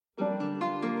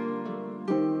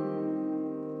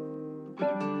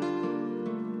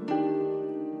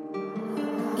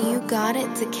You got it,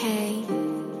 Decay.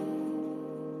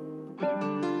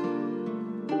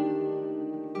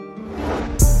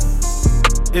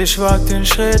 Ich wag den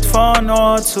Schritt von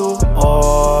Ort zu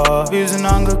Ort. Wir sind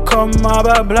angekommen,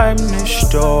 aber bleiben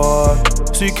nicht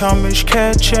dort. Sie kann mich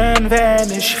catchen,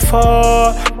 wenn ich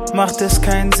fort. Macht es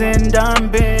keinen Sinn, dann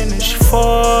bin ich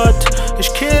fort.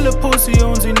 Ich kille Pussy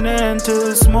und sie nennt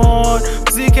es Mord.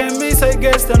 Sie kennt mich seit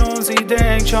gestern und sie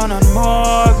denkt schon an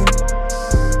morgen.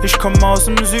 Ich komm aus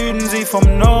dem Süden, sie vom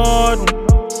Norden.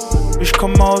 Ich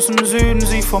komm aus dem Süden,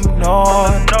 sie vom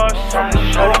Norden.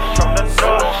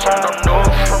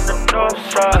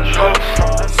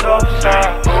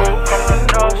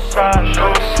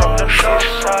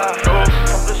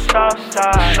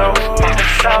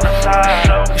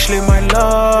 Ich lebe mein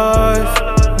Life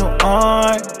nur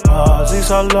einmal, sie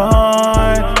ist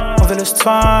allein und will es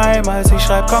zweimal. Sie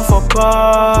schreibt, komm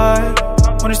vorbei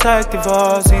und ich zeig dir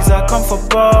was. Sie sagt, komm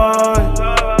vorbei,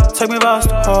 zeig mir was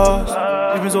du hast.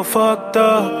 Ich bin so fucked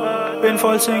up, bin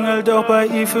voll Single, doch bei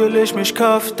ihr fühl ich mich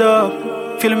cuffed up.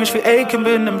 Fühle mich wie Aiken,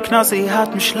 bin im Knast, sie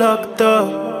hat mich locked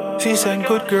up. Sie ist ein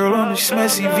good girl und ich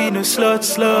smash sie wie ne slut.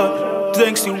 Du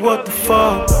denkst dir, what the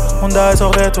fuck? Und da ist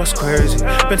auch etwas crazy.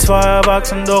 Bin zwar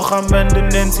erwachsen, doch am Ende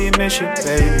nennt sie mich ihr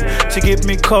Baby. Sie gibt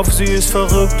mir Kopf, sie ist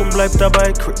verrückt und bleibt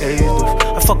dabei creative.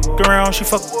 I fucked around, she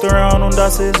fucked around und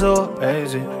das ist so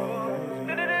easy.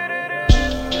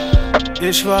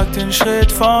 Ich wag den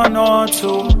Schritt von Ort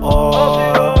zu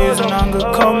Ort. Wir sind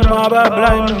angekommen, aber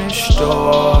bleiben nicht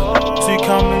dort. Sie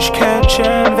kann mich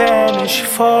catchen, wenn ich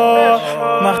fort.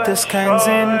 Macht es keinen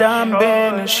Sinn, dann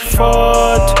bin ich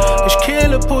fort. Ich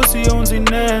kille Pussy und sie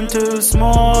nennt es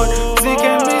Mord. Sie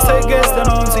kennt mich seit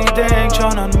gestern und sie denkt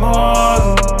schon an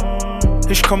morgen.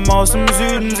 Ich komm aus dem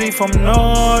Süden, sie vom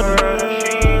Norden.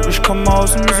 Ich komm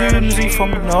aus dem Süden, sie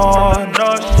vom Norden.